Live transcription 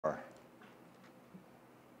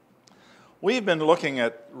We've been looking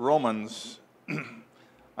at Romans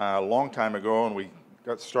a long time ago, and we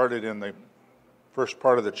got started in the first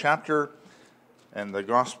part of the chapter and the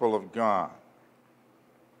gospel of God.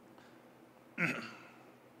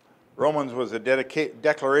 Romans was a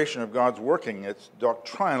declaration of God's working. It's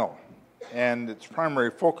doctrinal, and its primary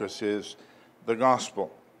focus is the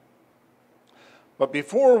gospel. But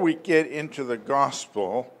before we get into the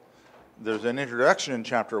gospel, there's an introduction in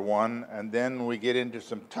chapter 1, and then we get into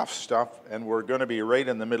some tough stuff, and we're going to be right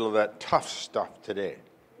in the middle of that tough stuff today.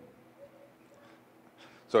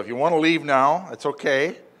 So if you want to leave now, it's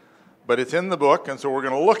okay, but it's in the book, and so we're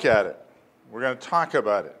going to look at it. We're going to talk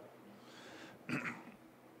about it.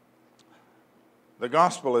 The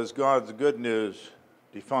gospel is God's good news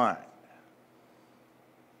defined.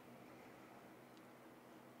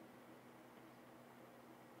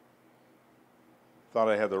 Thought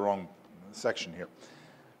I had the wrong section here.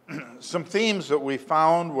 Some themes that we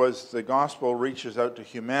found was the gospel reaches out to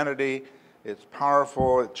humanity, it's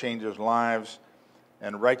powerful, it changes lives,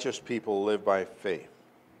 and righteous people live by faith.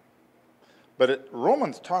 But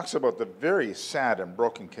Romans talks about the very sad and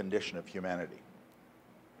broken condition of humanity.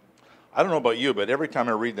 I don't know about you, but every time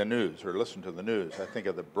I read the news or listen to the news, I think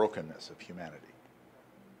of the brokenness of humanity.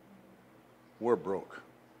 We're broke.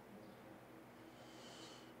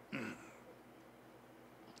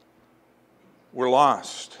 We're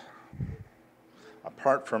lost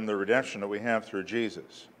apart from the redemption that we have through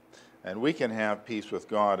Jesus. And we can have peace with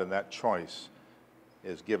God, and that choice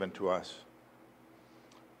is given to us.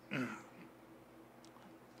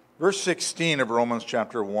 Verse 16 of Romans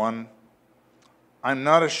chapter 1, I'm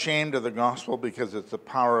not ashamed of the gospel because it's the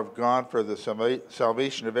power of God for the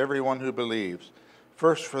salvation of everyone who believes,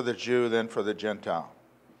 first for the Jew, then for the Gentile.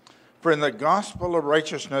 For in the gospel of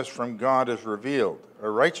righteousness from God is revealed, a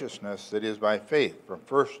righteousness that is by faith from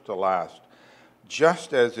first to last,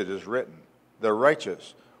 just as it is written, the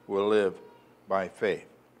righteous will live by faith.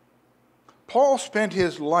 Paul spent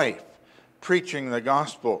his life preaching the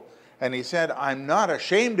gospel, and he said, I'm not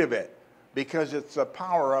ashamed of it because it's the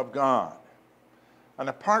power of God. And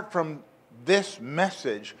apart from this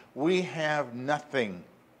message, we have nothing.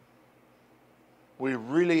 We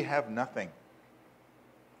really have nothing.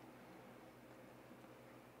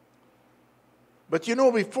 But you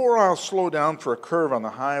know, before I'll slow down for a curve on the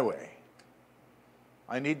highway,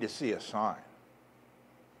 I need to see a sign.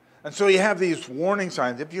 And so you have these warning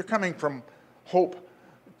signs. If you're coming from Hope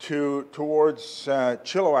towards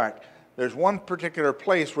Chilliwack, there's one particular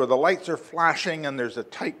place where the lights are flashing and there's a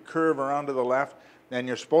tight curve around to the left, and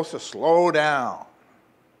you're supposed to slow down.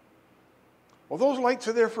 Well, those lights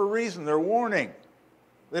are there for a reason. They're warning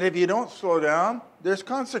that if you don't slow down, there's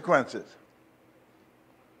consequences.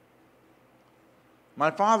 My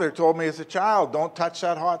father told me as a child, don't touch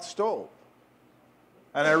that hot stove.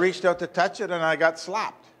 And I reached out to touch it and I got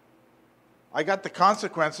slapped. I got the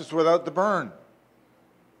consequences without the burn.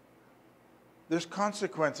 There's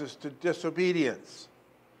consequences to disobedience.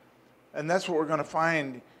 And that's what we're going to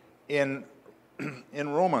find in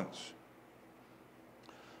Romans.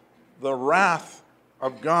 The wrath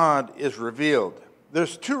of God is revealed.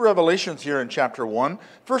 There's two revelations here in chapter 1.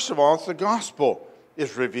 First of all, it's the gospel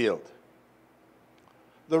is revealed.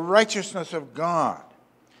 The righteousness of God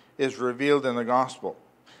is revealed in the gospel.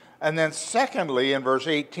 And then secondly, in verse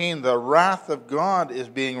 18, the wrath of God is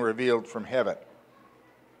being revealed from heaven.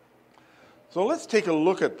 So let's take a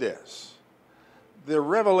look at this. The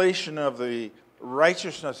revelation of the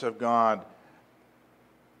righteousness of God.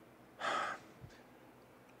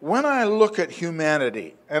 When I look at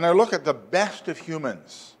humanity, and I look at the best of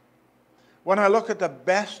humans, when I look at the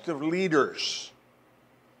best of leaders,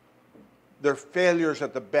 they're failures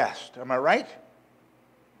at the best. Am I right?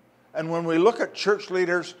 And when we look at church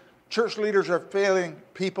leaders are failing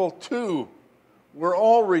people too. We're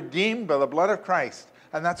all redeemed by the blood of Christ,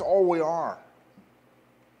 and that's all we are.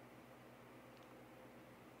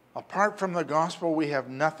 Apart from the gospel, we have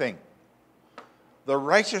nothing. The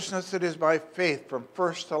righteousness that is by faith from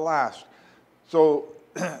first to last. So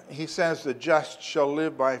he says, the just shall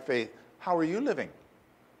live by faith. How are you living?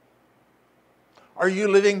 Are you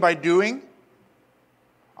living by doing?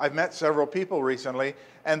 I've met several people recently,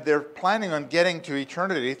 and they're planning on getting to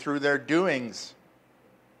eternity through their doings.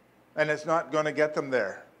 And it's not going to get them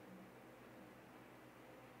there.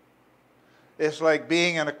 It's like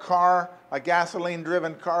being in a car, a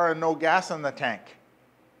gasoline-driven car, and no gas in the tank.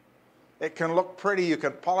 It can look pretty, you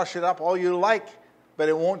can polish it up all you like, but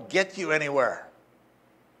it won't get you anywhere.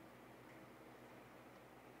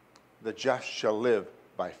 The just shall live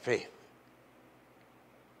by faith.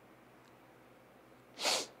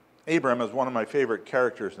 Abraham is one of my favorite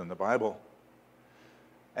characters in the Bible.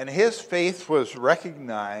 And his faith was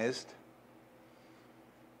recognized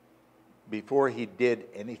before he did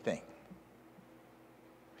anything.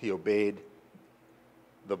 He obeyed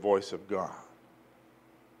the voice of God.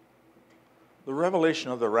 The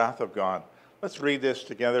revelation of the wrath of God. Let's read this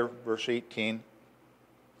together, verse 18.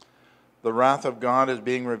 The wrath of God is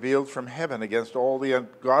being revealed from heaven against all the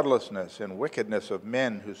ungodlessness and wickedness of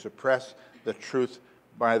men who suppress the truth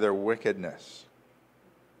by their wickedness.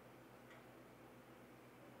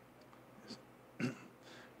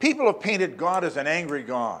 People have painted God as an angry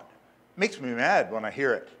God. It makes me mad when I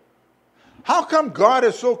hear it. How come God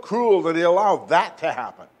is so cruel that he allowed that to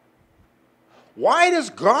happen? Why does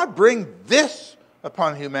God bring this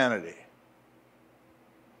upon humanity?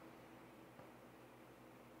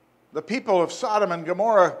 The people of Sodom and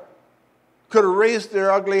Gomorrah could have raised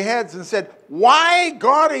their ugly heads and said, "Why,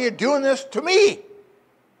 God, are you doing this to me?"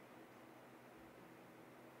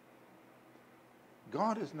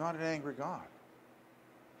 God is not an angry God.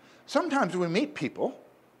 Sometimes we meet people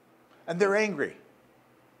and they're angry.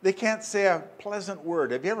 They can't say a pleasant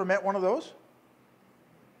word. Have you ever met one of those?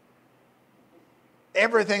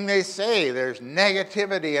 Everything they say, there's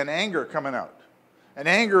negativity and anger coming out. And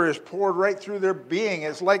anger is poured right through their being.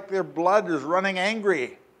 It's like their blood is running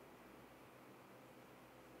angry.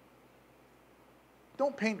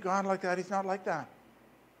 Don't paint God like that. He's not like that.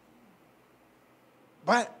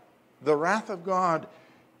 But the wrath of God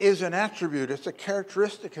is an attribute. It's a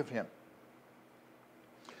characteristic of him.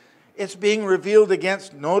 It's being revealed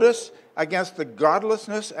against the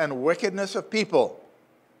godlessness and wickedness of people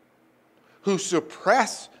who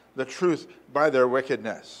suppress the truth by their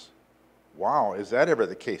wickedness. Wow, is that ever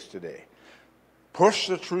the case today? Push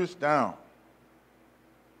the truth down.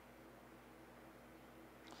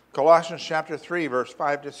 Colossians chapter 3, verse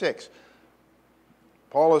 5 to 6.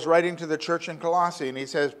 Paul is writing to the church in Colossae, and he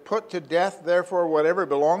says, "Put to death, therefore, whatever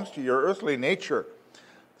belongs to your earthly nature,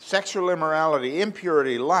 sexual immorality,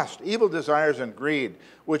 impurity, lust, evil desires, and greed,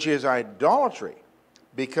 which is idolatry.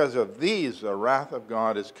 Because of these, the wrath of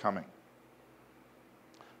God is coming."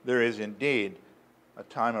 There is indeed a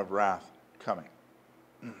time of wrath coming.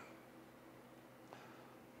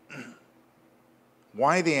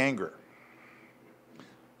 Why the anger?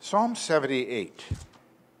 Psalm 78.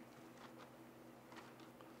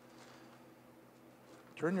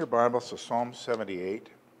 Turn your Bibles to Psalm 78.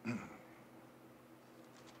 And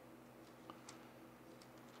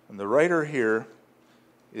the writer here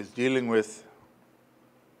is dealing with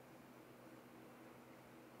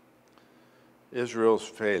Israel's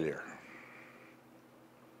failure.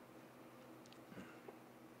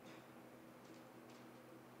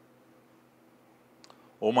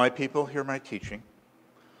 O my people, hear my teaching.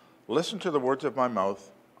 Listen to the words of my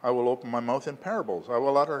mouth. I will open my mouth in parables. I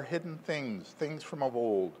will utter hidden things, things from of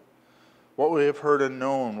old, what we have heard and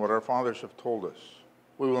known, what our fathers have told us.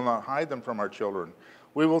 We will not hide them from our children.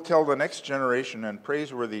 We will tell the next generation and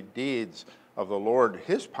praiseworthy deeds of the Lord,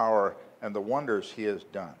 his power, and the wonders he has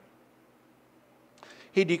done.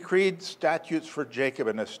 He decreed statutes for Jacob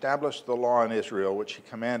and established the law in Israel, which he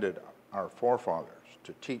commanded our forefathers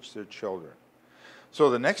to teach their children, so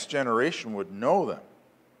the next generation would know them,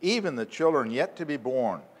 even the children yet to be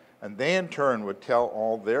born, and they in turn would tell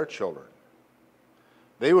all their children.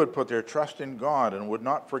 They would put their trust in God and would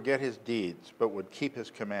not forget his deeds, but would keep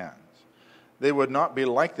his commands. They would not be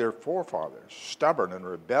like their forefathers, stubborn and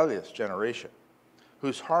rebellious generation,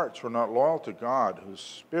 whose hearts were not loyal to God, whose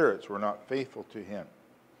spirits were not faithful to him.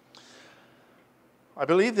 I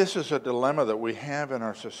believe this is a dilemma that we have in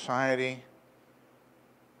our society.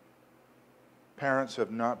 Parents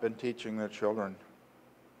have not been teaching their children.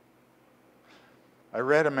 I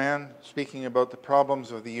read a man speaking about the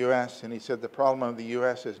problems of the U.S., and he said the problem of the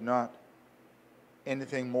U.S. is not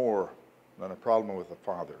anything more than a problem with the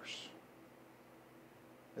fathers.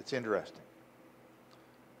 It's interesting.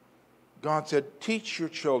 God said, teach your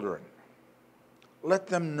children. Let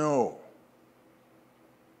them know.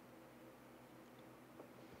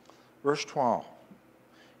 Verse 12.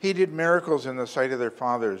 He did miracles in the sight of their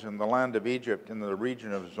fathers in the land of Egypt, in the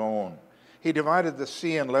region of Zon. He divided the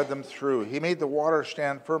sea and led them through. He made the water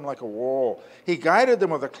stand firm like a wall. He guided them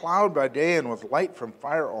with a cloud by day and with light from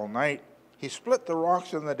fire all night. He split the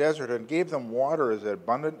rocks in the desert and gave them water as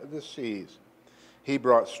abundant as the seas. He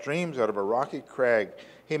brought streams out of a rocky crag.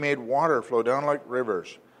 He made water flow down like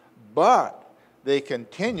rivers. But they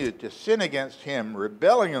continued to sin against him,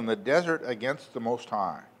 rebelling in the desert against the Most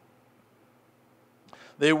High.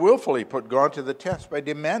 They willfully put God to the test by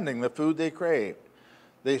demanding the food they craved.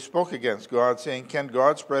 They spoke against God, saying, can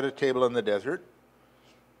God spread a table in the desert?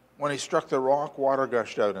 When he struck the rock, water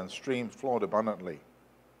gushed out and streams flowed abundantly.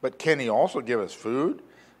 But can he also give us food?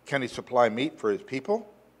 Can he supply meat for his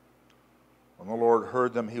people? When the Lord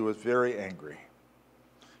heard them, he was very angry.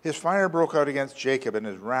 His fire broke out against Jacob, and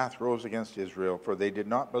his wrath rose against Israel, for they did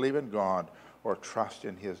not believe in God or trust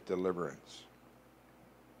in his deliverance.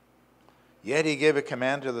 Yet he gave a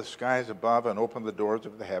command to the skies above and opened the doors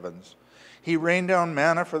of the heavens. He rained down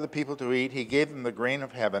manna for the people to eat. He gave them the grain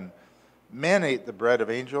of heaven. Men ate the bread of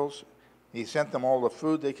angels. He sent them all the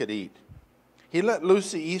food they could eat. He let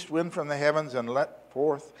loose the east wind from the heavens and let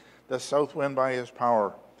forth the south wind by his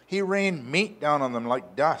power. He rained meat down on them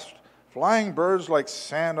like dust, flying birds like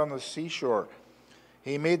sand on the seashore.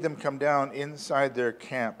 He made them come down inside their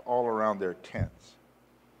camp all around their tents.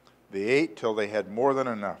 They ate till they had more than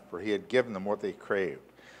enough, for he had given them what they craved.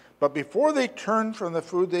 But before they turned from the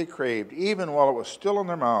food they craved, even while it was still in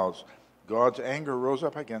their mouths, God's anger rose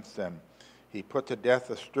up against them. He put to death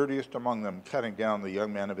the sturdiest among them, cutting down the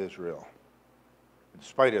young men of Israel. In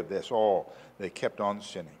spite of this all, they kept on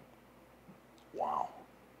sinning. Wow.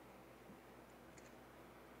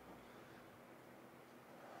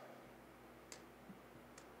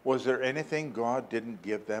 Was there anything God didn't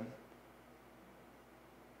give them?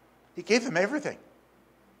 He gave them everything.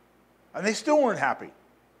 And they still weren't happy.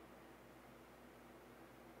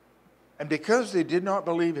 And because they did not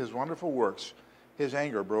believe his wonderful works, his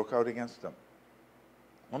anger broke out against them.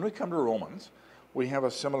 When we come to Romans, we have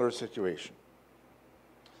a similar situation.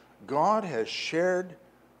 God has shared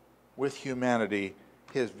with humanity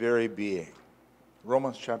his very being.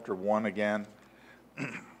 Romans chapter 1 again.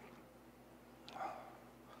 I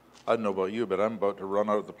don't know about you, but I'm about to run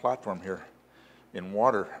out of the platform here in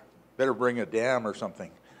water. Better bring a dam or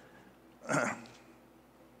something.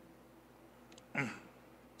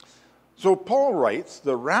 So Paul writes,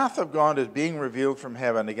 the wrath of God is being revealed from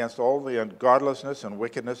heaven against all the ungodlessness and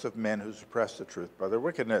wickedness of men who suppress the truth by their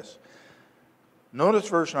wickedness. Notice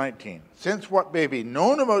verse 19. Since what may be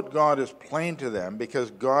known about God is plain to them,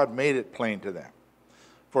 because God made it plain to them.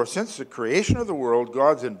 For since the creation of the world,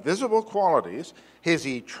 God's invisible qualities, his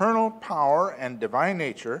eternal power and divine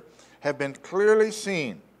nature, have been clearly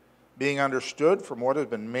seen, being understood from what has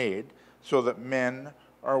been made, so that men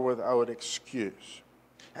are without excuse.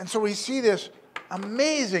 And so we see this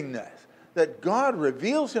amazingness that God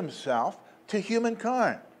reveals himself to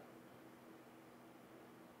humankind.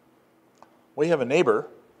 We have a neighbor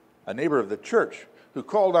of the church, who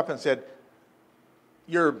called up and said,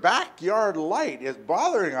 your backyard light is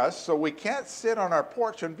bothering us, so we can't sit on our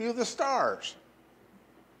porch and view the stars.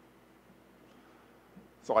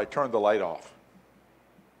 So I turned the light off.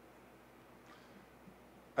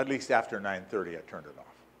 At least after 9:30, I turned it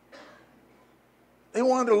off. They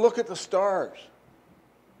wanted to look at the stars.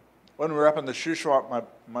 When we were up in the shoe shop,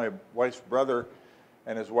 my wife's brother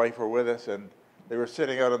and his wife were with us, and they were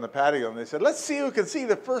sitting out on the patio, and they said, let's see who can see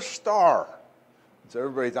the first star. And so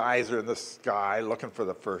everybody's eyes are in the sky looking for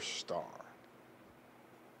the first star.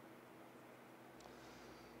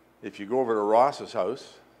 If you go over to Ross's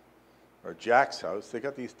house or Jack's house, they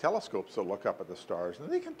got these telescopes to look up at the stars, and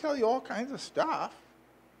they can tell you all kinds of stuff.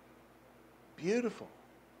 Beautiful.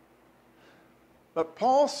 But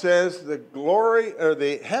Paul says the glory, or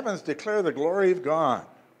the heavens declare the glory of God.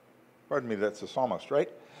 Pardon me, that's the psalmist, right?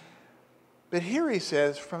 But here he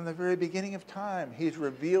says, from the very beginning of time, he's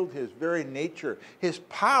revealed his very nature, his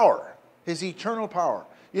power, his eternal power.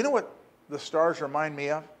 You know what the stars remind me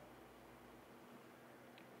of?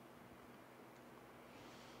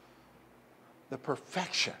 The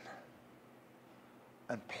perfection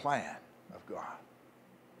and plan of God.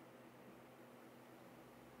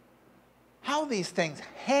 How these things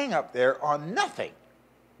hang up there on nothing.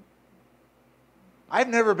 I've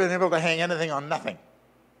never been able to hang anything on nothing.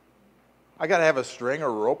 I got to have a string or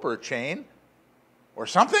a rope or a chain or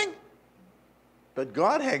something. But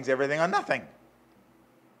God hangs everything on nothing.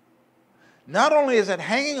 Not only is it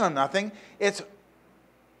hanging on nothing, it's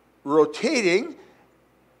rotating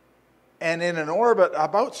and in an orbit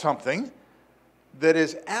about something that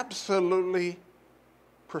is absolutely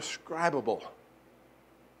prescribable.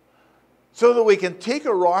 So that we can take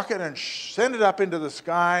a rocket and send it up into the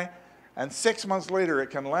sky, and 6 months later it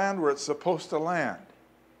can land where it's supposed to land.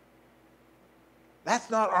 That's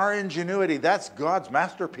not our ingenuity, that's God's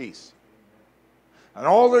masterpiece. And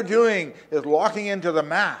all they're doing is locking into the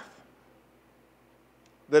math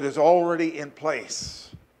that is already in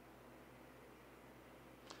place.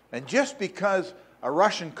 And just because a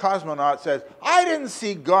Russian cosmonaut says, I didn't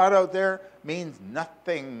see God out there, means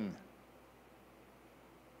nothing.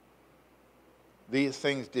 These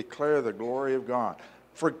things declare the glory of God.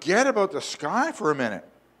 Forget about the sky for a minute.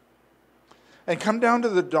 And come down to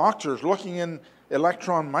the doctors looking in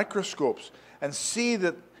electron microscopes and see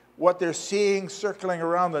that what they're seeing circling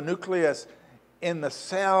around the nucleus in the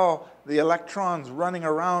cell, the electrons running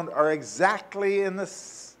around, are exactly in the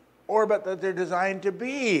orbit that they're designed to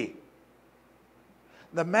be.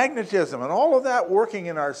 The magnetism and all of that working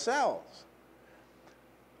in our cells.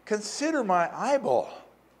 Consider my eyeball.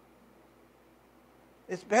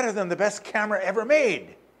 It's better than the best camera ever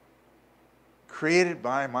made, created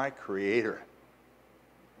by my Creator.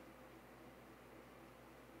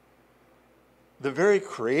 The very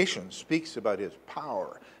creation speaks about his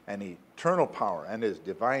power and eternal power and his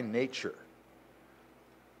divine nature.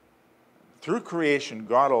 Through creation,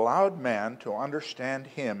 God allowed man to understand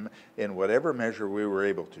him in whatever measure we were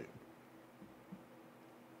able to.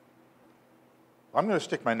 I'm going to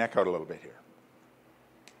stick my neck out a little bit here.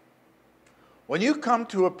 When you come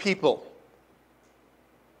to a people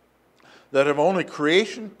that have only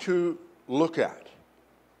creation to look at,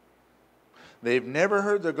 they've never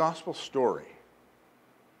heard the gospel story,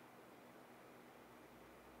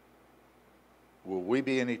 will we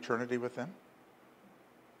be in eternity with them?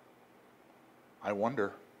 I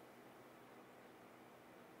wonder.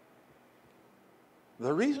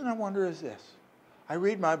 The reason I wonder is this. I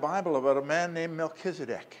read my Bible about a man named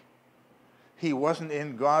Melchizedek. He wasn't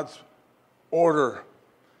in God's order.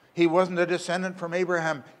 He wasn't a descendant from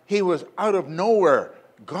Abraham. He was out of nowhere.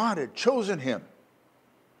 God had chosen him.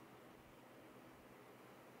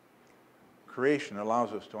 Creation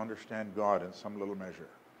allows us to understand God in some little measure.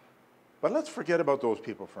 But let's forget about those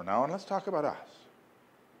people for now and let's talk about us.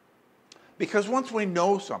 Because once we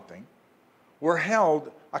know something, we're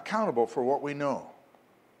held accountable for what we know.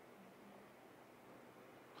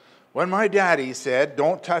 When my daddy said,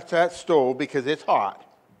 "Don't touch that stove because it's hot,"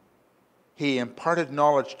 he imparted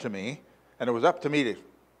knowledge to me, and it was up to me to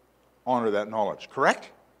honor that knowledge, correct?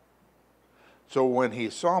 So when he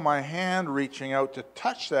saw my hand reaching out to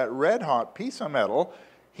touch that red-hot piece of metal,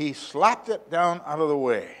 he slapped it down out of the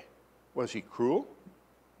way. Was he cruel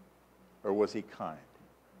or was he kind?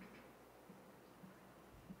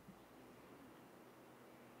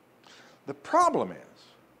 The problem is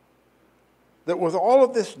that with all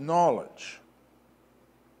of this knowledge,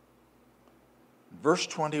 verse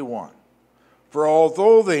 21, for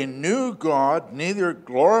although they knew God, neither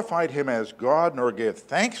glorified him as God nor gave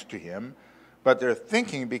thanks to him, but their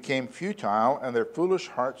thinking became futile and their foolish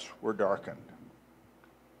hearts were darkened.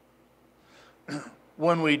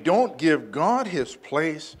 When we don't give God his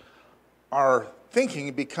place, our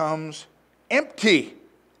thinking becomes empty.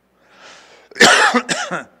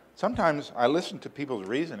 Sometimes I listen to people's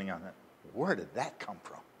reasoning on it. Where did that come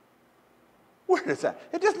from? Where does that?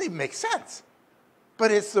 It doesn't even make sense.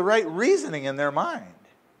 But it's the right reasoning in their mind.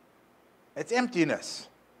 It's emptiness.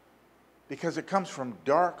 Because it comes from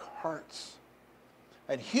dark hearts.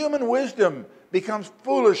 And human wisdom becomes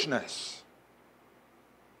foolishness.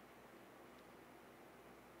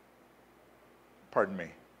 Pardon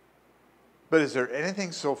me. But is there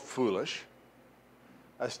anything so foolish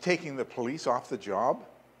as taking the police off the job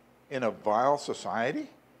in a vile society?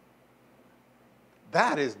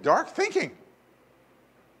 That is dark thinking.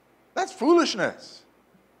 That's foolishness.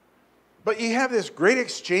 But you have this great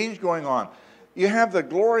exchange going on. You have the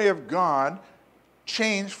glory of God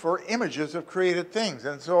changed for images of created things.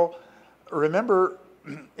 And so, remember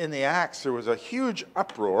in the Acts, there was a huge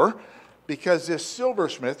uproar because this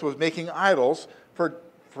silversmith was making idols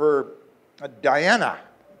for Diana.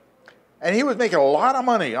 And he was making a lot of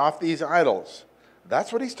money off these idols.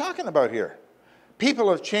 That's what he's talking about here.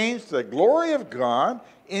 People have changed the glory of God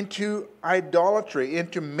into idolatry,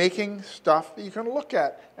 into making stuff that you can look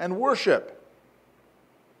at and worship.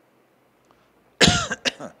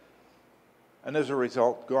 And as a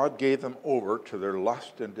result, God gave them over to their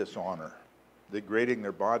lust and dishonor, degrading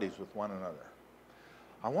their bodies with one another.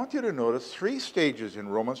 I want you to notice 3 stages in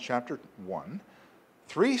Romans chapter 1,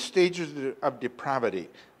 3 stages of depravity.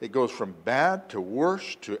 It goes from bad to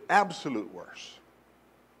worse to absolute worse.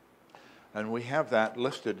 And we have that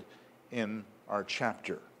listed in our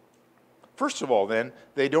chapter. First of all, then,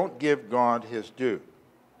 they don't give God his due.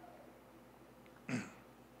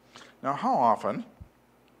 Now, how often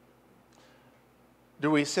do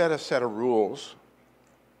we set a set of rules,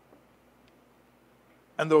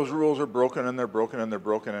 and those rules are broken, and they're broken, and they're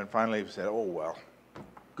broken, and finally we say, oh, well,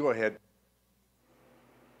 go ahead.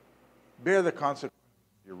 Bear the consequences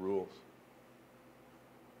of your rules.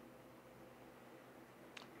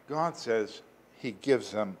 God says he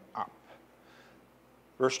gives them up.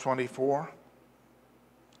 Verse 24,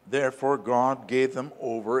 therefore God gave them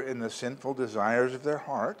over in the sinful desires of their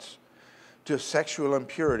hearts to sexual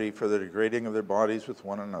impurity for the degrading of their bodies with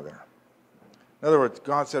one another. In other words,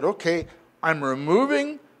 God said, okay, I'm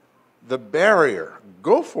removing the barrier.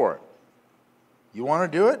 Go for it. You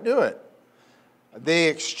want to do it? Do it. They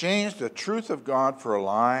exchanged the truth of God for a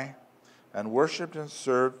lie and worshipped and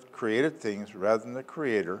served created things rather than the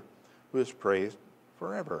Creator, who is praised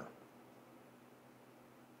forever.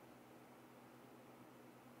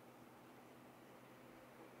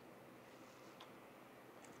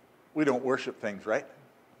 We don't worship things, right?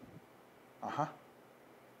 Uh-huh.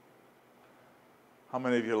 How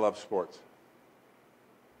many of you love sports?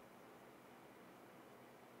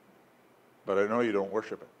 But I know you don't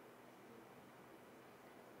worship it.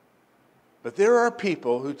 But there are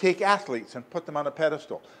people who take athletes and put them on a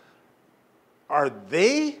pedestal. Are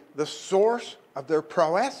they the source of their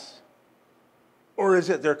prowess? Or is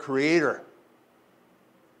it their Creator?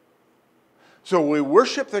 So we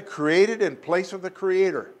worship the created in place of the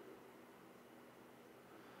Creator.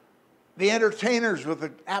 The entertainers with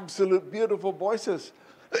the absolute beautiful voices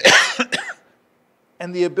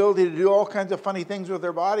and the ability to do all kinds of funny things with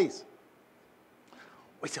their bodies.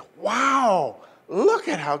 We say, wow, look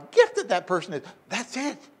at how gifted that person is. That's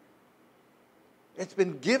it. It's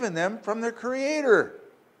been given them from their Creator.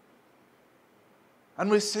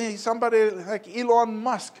 And we see somebody like Elon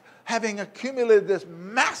Musk having accumulated this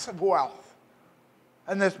massive wealth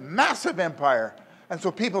and this massive empire. And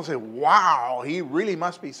so people say, wow, he really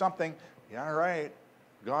must be something. Yeah, right.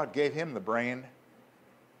 God gave him the brain.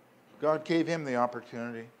 God gave him the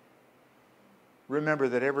opportunity. Remember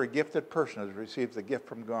that every gifted person has received a gift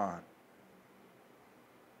from God.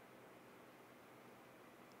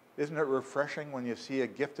 Isn't it refreshing when you see a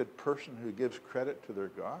gifted person who gives credit to their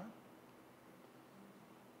God?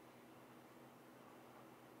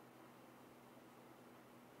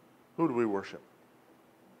 Who do we worship?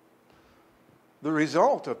 The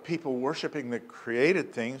result of people worshiping the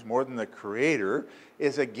created things more than the Creator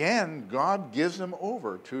is, again, God gives them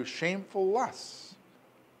over to shameful lusts.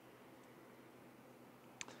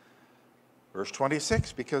 Verse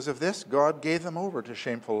 26, because of this, God gave them over to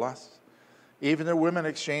shameful lusts. Even the women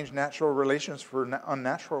exchanged natural relations for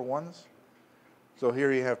unnatural ones. So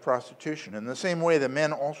here you have prostitution. In the same way, the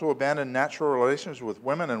men also abandoned natural relations with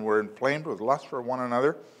women and were inflamed with lust for one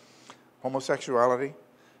another. Homosexuality.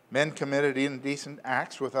 Men committed indecent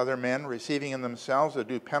acts with other men, receiving in themselves a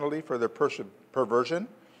due penalty for their perversion.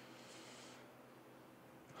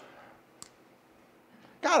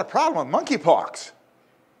 Got a problem with monkeypox.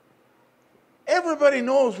 Everybody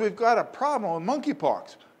knows we've got a problem with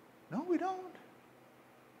monkeypox. No, we don't.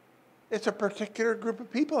 It's a particular group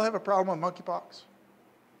of people who have a problem with monkeypox.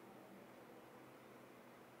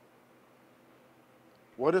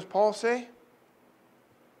 What does Paul say?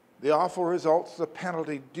 The awful results, the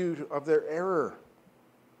penalty due of their error.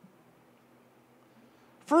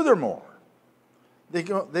 Furthermore, they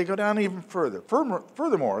go down even further.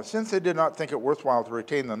 Furthermore, since they did not think it worthwhile to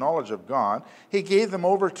retain the knowledge of God, he gave them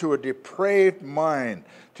over to a depraved mind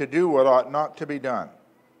to do what ought not to be done.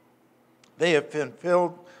 They have been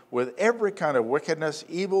filled with every kind of wickedness,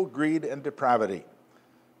 evil, greed, and depravity.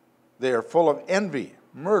 They are full of envy,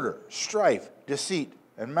 murder, strife, deceit,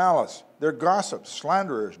 and malice. They're gossips,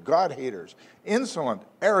 slanderers, God-haters, insolent,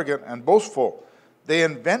 arrogant, and boastful. They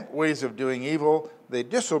invent ways of doing evil. They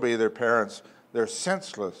disobey their parents. They're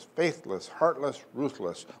senseless, faithless, heartless,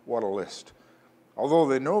 ruthless. What a list. Although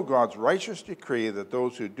they know God's righteous decree that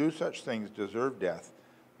those who do such things deserve death,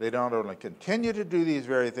 they not only continue to do these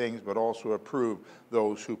very things, but also approve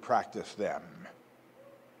those who practice them.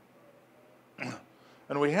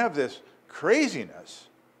 And we have this craziness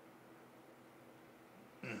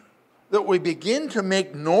that we begin to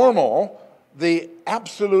make normal the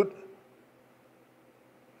absolute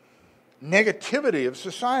negativity of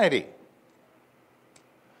society.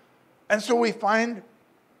 And so we find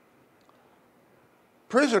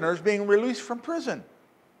prisoners being released from prison,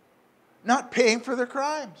 not paying for their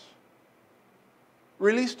crimes,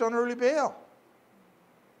 released on early bail.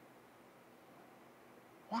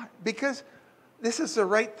 Why? Because this is the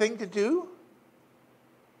right thing to do?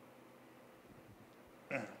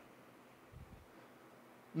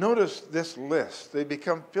 Notice this list. They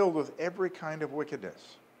become filled with every kind of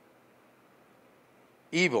wickedness.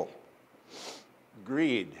 Evil,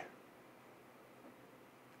 greed.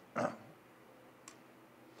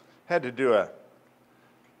 Had to do a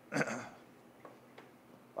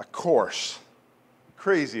course,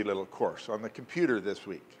 crazy little course on the computer this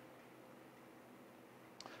week.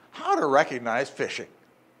 How to recognize phishing.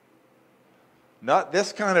 Not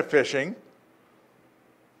this kind of phishing.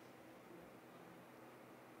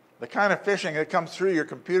 The kind of phishing that comes through your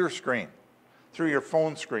computer screen, through your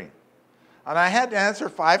phone screen. And I had to answer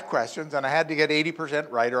 5 questions, and I had to get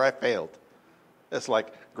 80% right or I failed. It's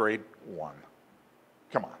like grade 1.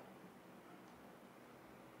 Come on.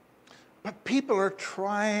 But people are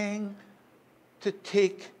trying to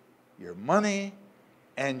take your money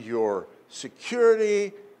and your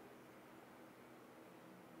security.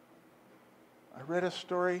 I read a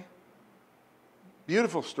story,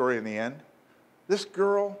 beautiful story in the end. This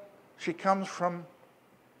girl, she comes from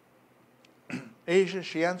Asia.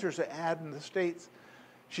 She answers an ad in the States.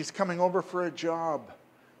 She's coming over for a job.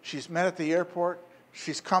 She's met at the airport.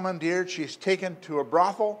 She's commandeered. She's taken to a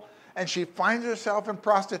brothel. And she finds herself in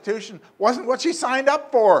prostitution. Wasn't what she signed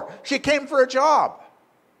up for. She came for a job.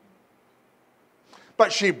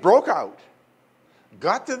 But she broke out,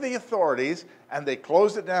 got to the authorities, and they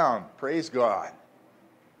closed it down. Praise God.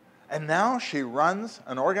 And now she runs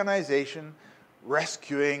an organization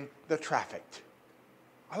rescuing the trafficked.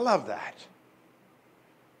 I love that.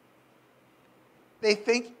 They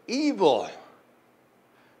think evil.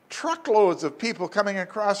 Truckloads of people coming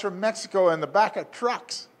across from Mexico in the back of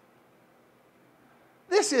trucks.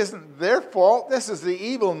 This isn't their fault. This is the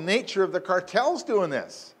evil nature of the cartels doing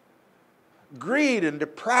this. Greed and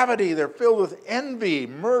depravity, they're filled with envy,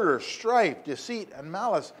 murder, strife, deceit, and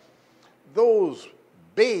malice. Those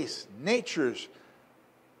base natures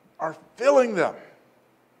are filling them.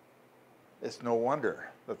 It's no wonder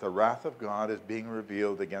that the wrath of God is being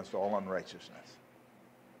revealed against all unrighteousness.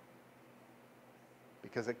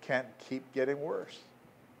 Because it can't keep getting worse.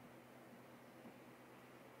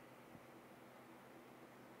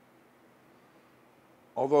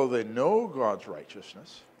 Although they know God's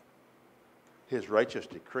righteousness, his righteous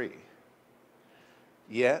decree,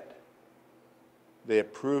 yet they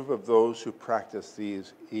approve of those who practice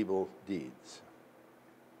these evil deeds.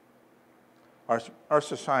 Our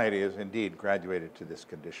society has indeed graduated to this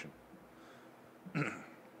condition.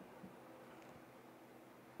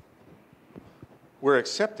 We're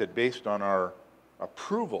accepted based on our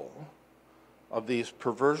approval of these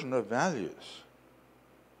perversion of values.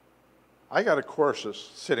 I got a course that's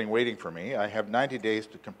sitting waiting for me. I have 90 days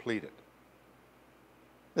to complete it.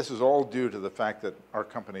 This is all due to the fact that our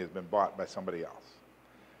company has been bought by somebody else.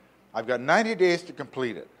 I've got 90 days to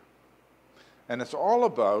complete it. And it's all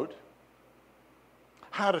about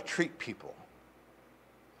how to treat people.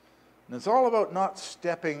 And it's all about not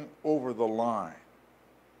stepping over the line.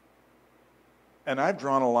 And I've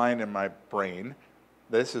drawn a line in my brain.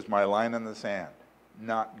 This is my line in the sand.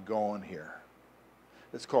 Not going here.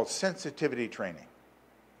 It's called sensitivity training.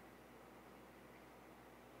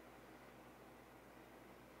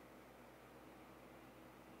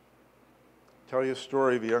 Tell you a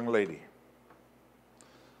story of a young lady.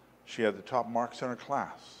 She had the top marks in her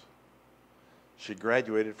class. She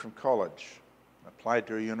graduated from college, applied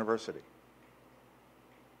to a university.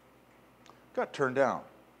 Got turned down.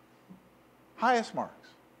 Highest marks.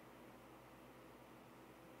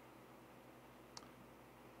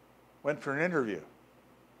 Went for an interview.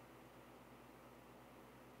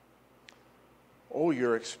 Oh,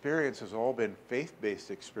 your experience has all been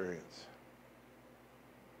faith-based experience.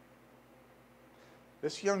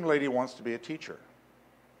 This young lady wants to be a teacher.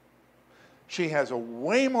 She has a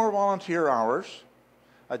way more volunteer hours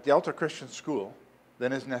at Delta Christian School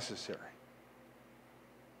than is necessary.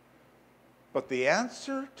 But the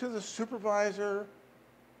answer to the supervisor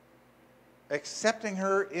accepting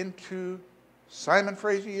her into Simon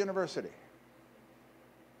Fraser University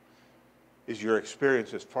is your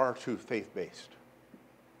experience is far too faith-based.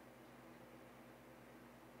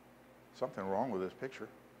 Something wrong with this picture.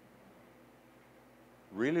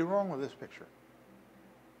 Really wrong with this picture.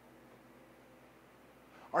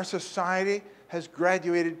 Our society has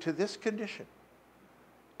graduated to this condition.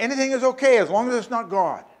 Anything is okay as long as it's not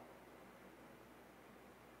God.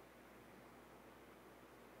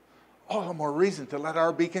 All the more reason to let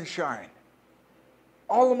our beacon shine.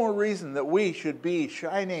 All the more reason that we should be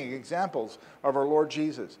shining examples of our Lord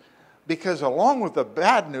Jesus. Because along with the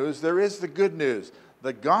bad news, there is the good news.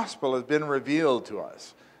 The gospel has been revealed to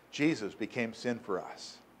us. Jesus became sin for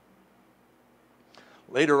us.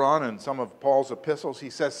 Later on in some of Paul's epistles, he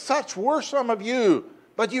says, such were some of you,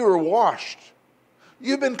 but you were washed.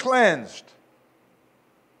 You've been cleansed.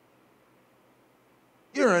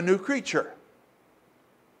 You're a new creature.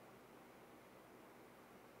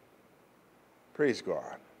 Praise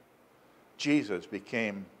God. Jesus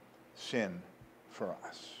became sin for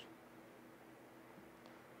us.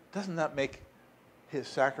 Doesn't that make his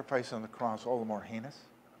sacrifice on the cross all the more heinous?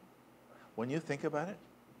 When you think about it,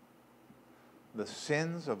 the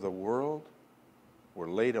sins of the world were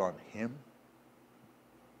laid on him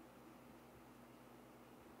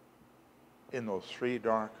in those 3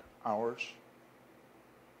 dark hours.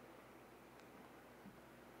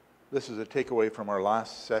 This is a takeaway from our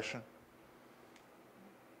last session.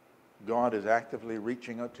 God is actively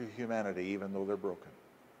reaching out to humanity even though they're broken.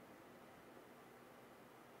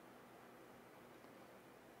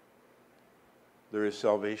 There is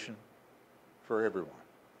salvation for everyone.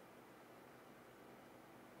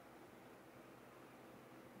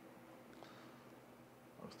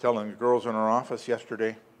 I was telling the girls in our office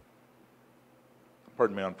yesterday,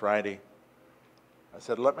 on Friday, I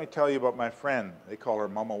said, let me tell you about my friend. They call her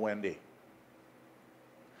Mama Wendy.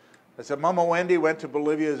 I said, Mama Wendy went to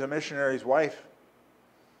Bolivia as a missionary's wife.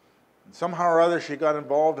 And somehow or other she got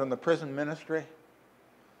involved in the prison ministry.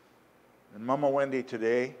 And Mama Wendy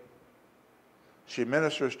today, she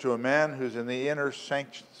ministers to a man who's in the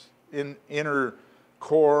inner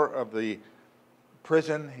core of the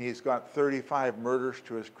prison. He's got 35 murders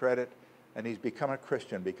to his credit, and he's become a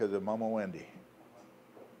Christian because of Mama Wendy.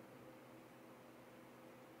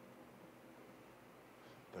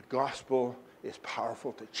 The gospel is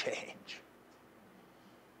powerful to change.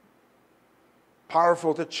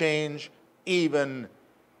 Powerful to change even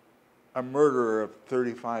a murderer of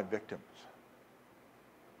 35 victims.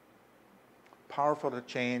 Powerful to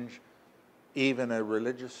change even a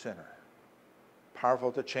religious sinner.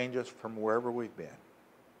 Powerful to change us from wherever we've been.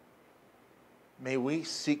 May we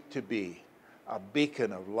seek to be a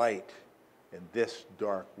beacon of light in this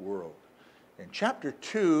dark world. In chapter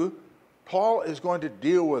 2, Paul is going to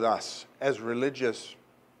deal with us as religious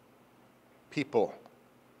people.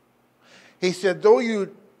 He said, though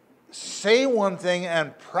you say one thing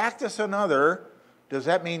and practice another, does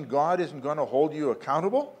that mean God isn't going to hold you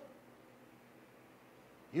accountable?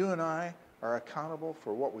 You and I are accountable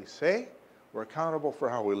for what we say. We're accountable for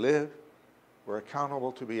how we live. We're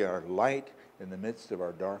accountable to be our light in the midst of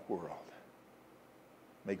our dark world.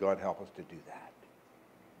 May God help us to do that.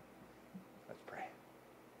 Let's pray.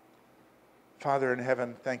 Father in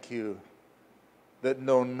heaven, thank you that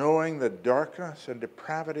knowing the darkness and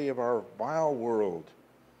depravity of our vile world,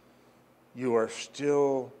 you are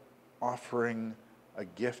still offering a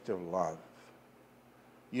gift of love.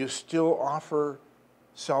 You still offer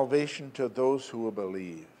salvation to those who will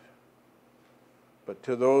believe. But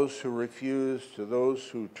to those who refuse, to those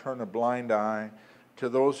who turn a blind eye, to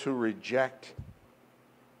those who reject,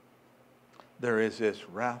 there is this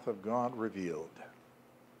wrath of God revealed.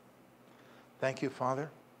 Thank you,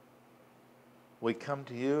 Father. We come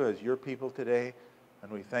to you as your people today,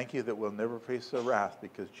 and we thank you that we'll never face the wrath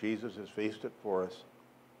because Jesus has faced it for us.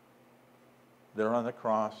 There on the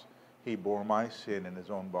cross, he bore my sin in his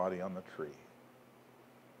own body on the tree.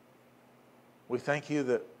 We thank you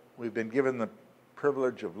that we've been given the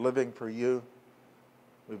privilege of living for you.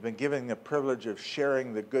 We've been given the privilege of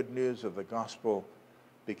sharing the good news of the gospel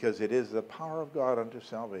because it is the power of God unto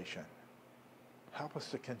salvation. Help us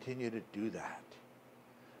to continue to do that.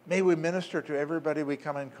 May we minister to everybody we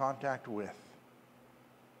come in contact with.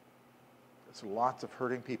 There's lots of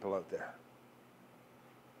hurting people out there.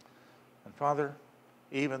 And Father,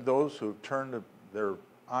 even those who've turned their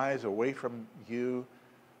eyes away from you,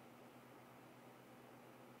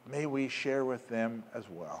 may we share with them as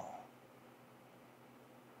well.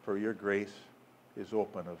 For your grace is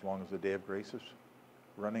open as long as the day of grace is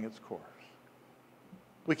running its course.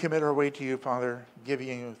 We commit our way to you, Father, giving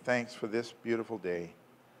you thanks for this beautiful day.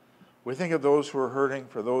 We think of those who are hurting,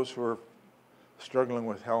 for those who are struggling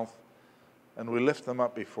with health, and we lift them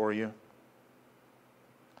up before you.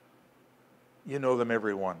 You know them,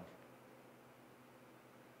 every one.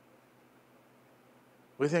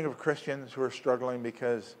 We think of Christians who are struggling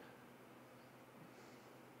because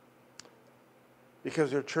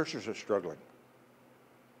their churches are struggling.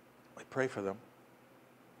 We pray for them.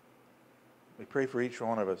 We pray for each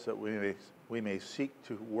one of us that we may seek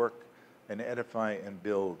to work and edify and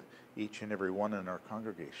build each and every one in our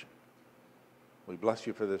congregation. We bless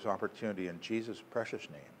you for this opportunity in Jesus' precious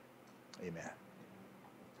name. Amen.